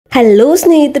Hello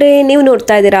ಸ್ನೇಹಿತರೆ, ನೀವು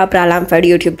ನೋಡ್ತಾ ಇದ್ದೀರಾ ಪ್ರಾಲಾಂಫರ್ಡ್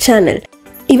ಯೂಟ್ಯೂಬ್ ಚಾನೆಲ್.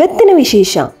 ಇವತ್ತಿನ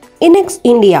ವಿಶೇಷ INEX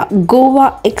India Goa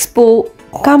expo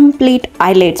complete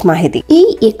highlights ಮಾಹಿತಿ. ಈ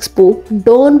expo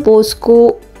Don Bosco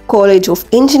college of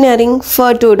engineering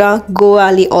ಫಟೋಡಾ Goa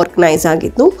ಅಲ್ಲಿ ಆರ್ಗನೈಸ್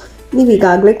ಆಗಿತ್ತು. ನೀವು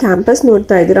ಈಗಾಗಲೇ ಕ್ಯಾಂಪಸ್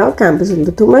ನೋಡ್ತಾ ಇದ್ದೀರಾ. ಕ್ಯಾಂಪಸ್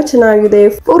ಒಂದು ತುಂಬಾ ಚೆನ್ನಾಗಿದೆ.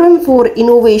 Forum for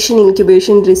innovation,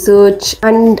 incubation, research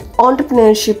and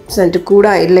entrepreneurship centre ಕೂಡ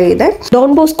ಇಲ್ಲೇ ಇದೆ.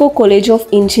 Don Bosco college of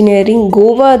engineering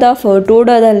ಗೋವಾದ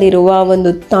ಫಟೋಡಾದಲ್ಲಿರುವ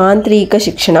ಒಂದು ತಾಂತ್ರಿಕ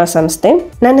ಶಿಕ್ಷಣ ಸಂಸ್ಥೆ.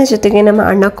 ನನ್ನ ಜೊತೆಗೆ ನಮ್ಮ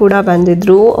ಅಣ್ಣ ಕೂಡ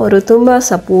ಬಂದಿದ್ರು. ಅವರು ತುಂಬಾ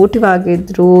ಸಪೋರ್ಟಿವ್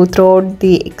ಆಗಿದ್ರು ಥ್ರೂಔಟ್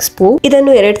ದಿ ಎಕ್ಸ್ಪೋ.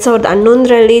 ಇದನ್ನು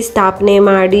 2011ರಲ್ಲಿ ಸ್ಥಾಪನೆ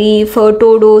ಮಾಡಿ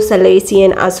ಫಟೋಡಾ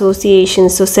ಸಲೇಸಿಯನ್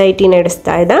ಅಸೋಸಿಯೇಷನ್ ಸೊಸೈಟಿ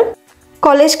ನಡೆಸ್ತಾ ಇದೆ.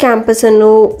 ಕಾಲೇಜ್ ಕ್ಯಾಂಪಸ್ ಅನ್ನು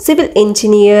ಸಿವಿಲ್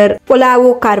ಇಂಜಿನಿಯರ್ ಒಲಾವೋ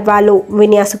ಕಾರ್ವಾಲೋ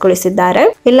ವಿನ್ಯಾಸಗೊಳಿಸಿದ್ದಾರೆ.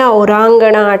 ಎಲ್ಲ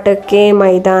ಹೊರಾಂಗಣ ಆಟಕ್ಕೆ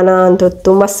ಮೈದಾನ ಅಂತೂ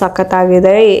ತುಂಬಾ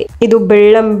ಸಖತ್ತಾಗಿದೆ. ಇದು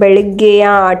ಬೆಳಿಗ್ಗೆಯ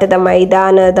ಆಟದ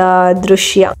ಮೈದಾನದ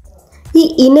ದೃಶ್ಯ. ಈ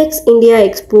INEX ಇಂಡಿಯಾ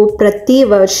ಎಕ್ಸ್ಪೋ ಪ್ರತಿ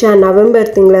ವರ್ಷ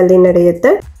ನವೆಂಬರ್ ತಿಂಗಳಲ್ಲಿ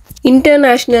ನಡೆಯುತ್ತೆ.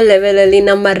 ಇಂಟರ್ನ್ಯಾಷನಲ್ ಲೆವೆಲ್ ಅಲ್ಲಿ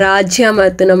ನಮ್ಮ ರಾಜ್ಯ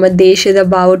ಮತ್ತು ನಮ್ಮ ದೇಶದ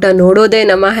ಬಾವುಟ ನೋಡೋದೇ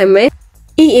ನಮ್ಮ ಹೆಮ್ಮೆ.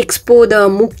 ಈ ಎಕ್ಸ್ಪೋದ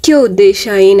ಮುಖ್ಯ ಉದ್ದೇಶ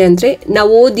ಏನಂದ್ರೆ,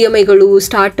 ನವೋದ್ಯಮಿಗಳು,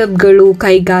 ಸ್ಟಾರ್ಟ್ಅಪ್ಗಳು,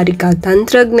 ಕೈಗಾರಿಕಾ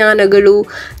ತಂತ್ರಜ್ಞಾನ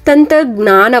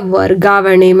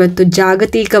ವರ್ಗಾವಣೆ ಮತ್ತು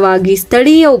ಜಾಗತಿಕವಾಗಿ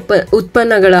ಸ್ಥಳೀಯ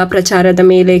ಉತ್ಪನ್ನಗಳ ಪ್ರಚಾರದ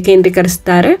ಮೇಲೆ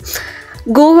ಕೇಂದ್ರೀಕರಿಸುತ್ತಾರೆ.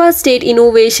 Goa state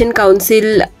innovation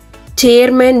council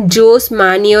chairman Jose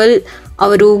manual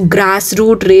ಅವರು ಗ್ರಾಸ್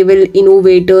ರೂಟ್ ಲೆವೆಲ್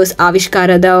ಇನ್ನೋವೇಟರ್ಸ್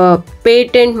ಆವಿಷ್ಕಾರದ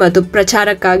ಪೇಟೆಂಟ್ ಮತ್ತು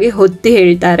ಪ್ರಚಾರಕ್ಕಾಗಿ ಒತ್ತಿ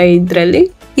ಹೇಳ್ತಾರೆ.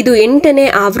 ಇದು 8ನೇ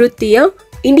ಆವೃತ್ತಿಯ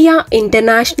ಇಂಡಿಯಾ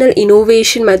ಇಂಟರ್ನ್ಯಾಷನಲ್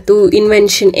ಇನೋವೇಷನ್ ಮತ್ತು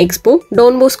invention expo.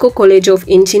 Don Bosco college of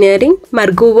engineering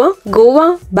ಮರ್ಗೋವಾ, Goa,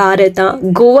 Bharat,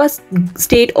 Goa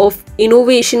state of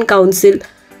innovation council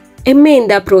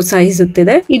ಹೆಮ್ಮೆಯಿಂದ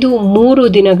ಪ್ರೋತ್ಸಾಹಿಸುತ್ತಿದೆ. ಇದು 3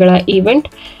 ದಿನಗಳ ಈವೆಂಟ್.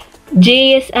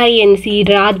 JSINC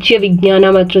ರಾಜ್ಯ ವಿಜ್ಞಾನ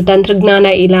ಮತ್ತು ತಂತ್ರಜ್ಞಾನ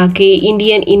ಇಲಾಖೆ,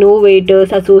 ಇಂಡಿಯನ್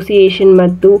ಇನ್ನೋವೇಟರ್ಸ್ ಅಸೋಸಿಯೇಷನ್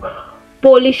ಮತ್ತು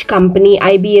ಪೋಲಿಷ್ ಕಂಪನಿ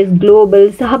IBS ಗ್ಲೋಬಲ್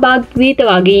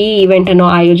ಸಹಭಾಗಿತ್ವವಾಗಿ ಈ ಇವೆಂಟ್ ಅನ್ನು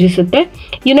ಆಯೋಜಿಸುತ್ತೆ.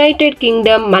 ಯುನೈಟೆಡ್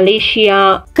ಕಿಂಗ್ಡಮ್, ಮಲೇಷಿಯಾ,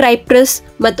 ಸೈಪ್ರಸ್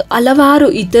ಮತ್ತು ಹಲವಾರು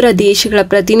ಇತರ ದೇಶಗಳ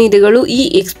ಪ್ರತಿನಿಧಿಗಳು ಈ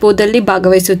ಎಕ್ಸ್ಪೋದಲ್ಲಿ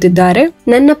ಭಾಗವಹಿಸುತ್ತಿದ್ದಾರೆ.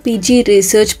 ನನ್ನ PG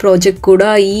ರಿಸರ್ಚ್ ಪ್ರಾಜೆಕ್ಟ್ ಕೂಡ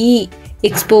ಈ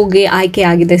ಎಕ್ಸ್ಪೋಗೆ ಆಯ್ಕೆ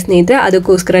ಆಗಿದೆ ಸ್ನೇಹಿತರೆ.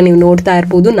 ಅದಕ್ಕೋಸ್ಕರ ನೀವು ನೋಡ್ತಾ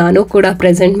ಇರ್ಬೋದು, ನಾನು ಕೂಡ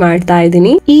ಪ್ರೆಸೆಂಟ್ ಮಾಡ್ತಾ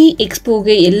ಇದ್ದೀನಿ. ಈ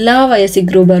ಎಕ್ಸ್ಪೋಗೆ ಎಲ್ಲಾ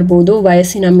ವಯಸ್ಸಿಗರು ಬರ್ಬೋದು.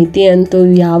 ವಯಸ್ಸಿನ ಮಿತಿ ಅಂತೂ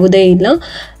ಯಾವುದೇ ಇಲ್ಲ.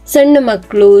 ಸಣ್ಣ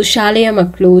ಮಕ್ಕಳು, ಶಾಲೆಯ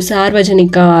ಮಕ್ಕಳು,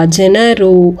 ಸಾರ್ವಜನಿಕ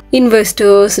ಜನರು,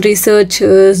 investors,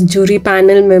 researchers, jury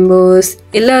panel members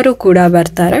ಎಲ್ಲರೂ ಕೂಡ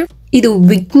ಬರ್ತಾರೆ. ಇದು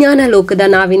ವಿಜ್ಞಾನ ಲೋಕದ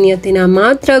ನಾವೀನ್ಯತೆನ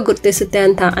ಮಾತ್ರ ಗುರುತಿಸುತ್ತೆ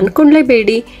ಅಂತ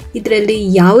ಅನ್ಕೊಂಡ್ಲೇಬೇಡಿ. ಇದರಲ್ಲಿ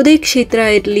ಯಾವುದೇ ಕ್ಷೇತ್ರ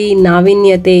ಇರಲಿ,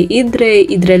 ನಾವೀನ್ಯತೆ ಇದ್ರೆ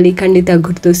ಇದರಲ್ಲಿ ಖಂಡಿತ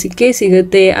ಗುರುತು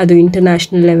ಸಿಗುತ್ತೆ. ಅದು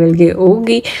ಇಂಟರ್ನ್ಯಾಷನಲ್ ಲೆವೆಲ್ಗೆ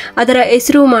ಹೋಗಿ ಅದರ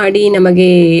ಹೆಸರು ಮಾಡಿ ನಮಗೆ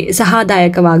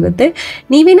ಸಹಾಯದಾಯಕವಾಗುತ್ತೆ.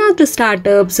 ನೀವೇನಾದರೂ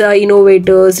ಸ್ಟಾರ್ಟಪ್ಸ್,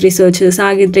 ಇನೋವೇಟರ್ಸ್, ರಿಸರ್ಚರ್ಸ್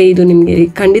ಆಗಿದ್ರೆ ಇದು ನಿಮಗೆ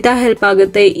ಖಂಡಿತ ಹೆಲ್ಪ್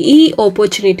ಆಗುತ್ತೆ. ಈ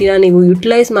ಆಪರ್ಚುನಿಟಿನ ನೀವು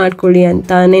ಯುಟಿಲೈಸ್ ಮಾಡ್ಕೊಳ್ಳಿ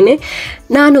ಅಂತಾನೇ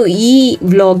ನಾನು ಈ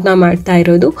ವ್ಲಾಗ್ನ ಮಾಡ್ತಾ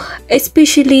ಇರೋದು.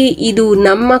 ಎಸ್ಪೆಷಲಿ ಇದು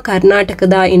ನಮ್ಮ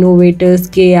ಕರ್ನಾಟಕದ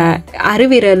ಇನೋವೇಟರ್ಸ್ಗೆ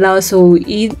ಅರಿವಿರಲ್ಲ. ಸೊ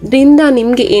ಇದರಿಂದ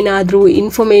ನಿಮಗೆ ಏನಾದರೂ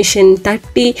ಇನ್ಫಾರ್ಮೇಷನ್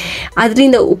ತಟ್ಟಿ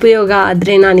ಅದರಿಂದ ಉಪಯೋಗ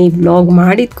ಆದರೆ ನಾನು ಈ ವ್ಲಾಗ್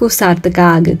ಮಾಡಿದ್ಕೂ ಸಾರ್ಥಕ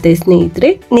ಆಗುತ್ತೆ ಸ್ನೇಹಿತರೆ.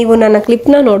 ನೀವು ನನ್ನ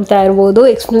ಕ್ಲಿಪ್ನ ನೋಡ್ತಾ ಇರ್ಬೋದು,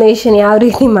 ಎಕ್ಸ್ಪ್ಲನೇಷನ್ ಯಾವ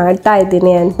ರೀತಿ ಮಾಡ್ತಾ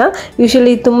ಇದ್ದೀನಿ ಅಂತ.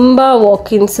 ಯೂಶಲಿ ತುಂಬ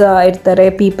ವಾಕಿನ್ಸ್ ಇರ್ತಾರೆ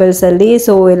ಪೀಪಲ್ಸಲ್ಲಿ,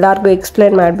 ಸೊ ಎಲ್ಲರಿಗೂ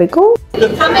ಎಕ್ಸ್ಪ್ಲೇನ್ ಮಾಡಬೇಕು.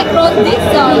 come across this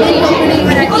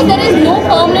because there is no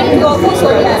permanent cure for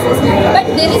psoriasis, but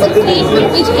there is a treatment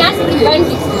which can prevent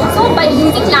it. So by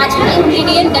using natural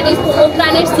ingredient, that is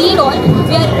pomegranate seed oil,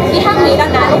 we have made a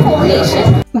nano formulation.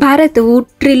 ಭಾರತವು $1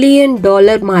 trillion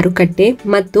ಮಾರುಕಟ್ಟೆ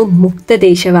ಮತ್ತು ಮುಕ್ತ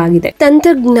ದೇಶವಾಗಿದೆ.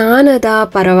 ತಂತ್ರಜ್ಞಾನದ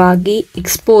ಪರವಾಗಿ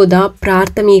ಎಕ್ಸ್ಪೋದ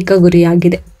ಪ್ರಾಥಮಿಕ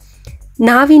ಗುರಿಯಾಗಿದೆ.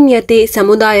 ನಾವೀನ್ಯತೆ,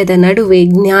 ಸಮುದಾಯದ ನಡುವೆ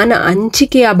ಜ್ಞಾನ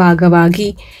ಹಂಚಿಕೆಯ ಭಾಗವಾಗಿ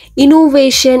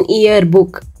ಇನೋವೇಷನ್ ಇಯರ್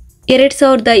ಬುಕ್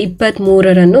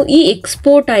 2023 ಈ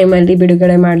ಎಕ್ಸ್ಪೋ ಟೈಮಲ್ಲಿ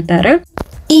ಬಿಡುಗಡೆ ಮಾಡ್ತಾರೆ.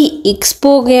 ಈ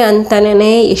ಎಕ್ಸ್ಪೋಗೆ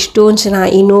ಅಂತಾನೆ ಎಷ್ಟೊಂದು ಜನ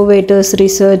ಇನೋವೇಟರ್ಸ್,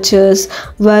 ರಿಸರ್ಚರ್ಸ್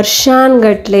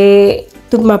ವರ್ಷಾನ್ಗಟ್ಲೆ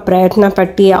ತುಂಬ ಪ್ರಯತ್ನ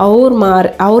ಪಟ್ಟು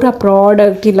ಅವರ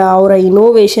ಪ್ರಾಡಕ್ಟ್ ಇಲ್ಲ ಅವರ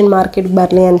ಇನೋವೇಷನ್ ಮಾರ್ಕೆಟ್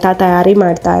ಬರಲಿ ಅಂತ ತಯಾರಿ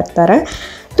ಮಾಡ್ತಾ ಇರ್ತಾರೆ.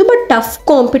 ತುಂಬ ಟಫ್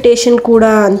ಕಾಂಪಿಟೇಷನ್ ಕೂಡ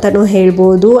ಅಂತಲೂ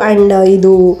ಹೇಳ್ಬೋದು. ಆ್ಯಂಡ್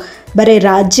ಇದು ಬರೀ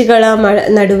ರಾಜ್ಯಗಳ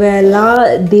ನಡುವೆ ಅಲ್ಲ,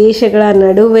 ದೇಶಗಳ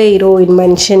ನಡುವೆ ಇರೋ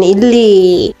ಇನ್ವೆನ್ಷನ್ ಇಲ್ಲಿ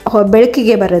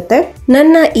ಬೆಳಕಿಗೆ ಬರುತ್ತೆ.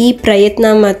 ನನ್ನ ಈ ಪ್ರಯತ್ನ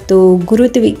ಮತ್ತು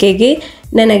ಗುರುತುವಿಕೆಗೆ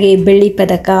ನನಗೆ ಬೆಳ್ಳಿ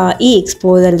ಪದಕ ಈ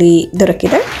ಎಕ್ಸ್ಪೋದಲ್ಲಿ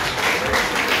ದೊರಕಿದೆ.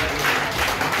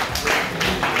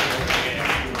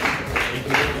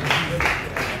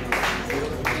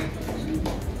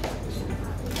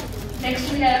 Next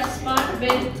we have Smart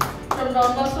Bin from Don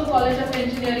Bosco College of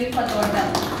Engineering, Fatorda.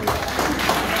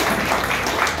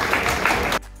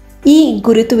 ಈ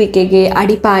ಗುರುತುವಿಕೆಗೆ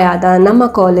ಅಡಿಪಾಯಾದ ನಮ್ಮ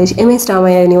college MS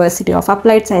Ramaiah university of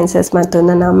applied sciences ಮತ್ತು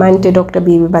ನನ್ನ ಮ್ಯಾಂಟೆ ಡಾಕ್ಟರ್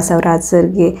BV ಬಸವರಾಜ್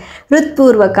ಸರ್ಗೆ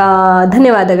ಹೃತ್ಪೂರ್ವಕ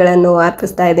ಧನ್ಯವಾದಗಳನ್ನು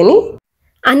ಅರ್ಪಿಸ್ತಾ ಇದ್ದೀನಿ.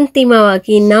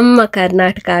 ಅಂತಿಮವಾಗಿ ನಮ್ಮ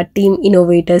ಕರ್ನಾಟಕ ಟೀಮ್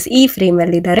ಇನೋವೇಟರ್ಸ್ ಈ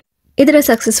ಫ್ರೇಮಲ್ಲಿದ್ದಾರೆ. ಇದರ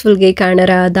ಸಕ್ಸಸ್ಫುಲ್ಗೆ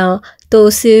ಕಾರಣರಾದ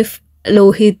ತೋಸಿಫ್,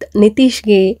 ಲೋಹಿತ್,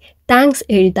 ನಿತೀಶ್ಗೆ ಥ್ಯಾಂಕ್ಸ್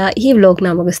ಹೇಳ್ತಾ ಈ ವ್ಲಾಗ್ನ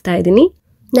ಮುಗಿಸ್ತಾ ಇದ್ದೀನಿ.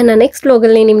 ನನ್ನ ನೆಕ್ಸ್ಟ್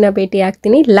ವ್ಲಾಗಲ್ಲಿ ನಿಮ್ಮನ್ನ ಭೇಟಿ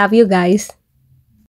ಆಗ್ತೀನಿ. Love you guys.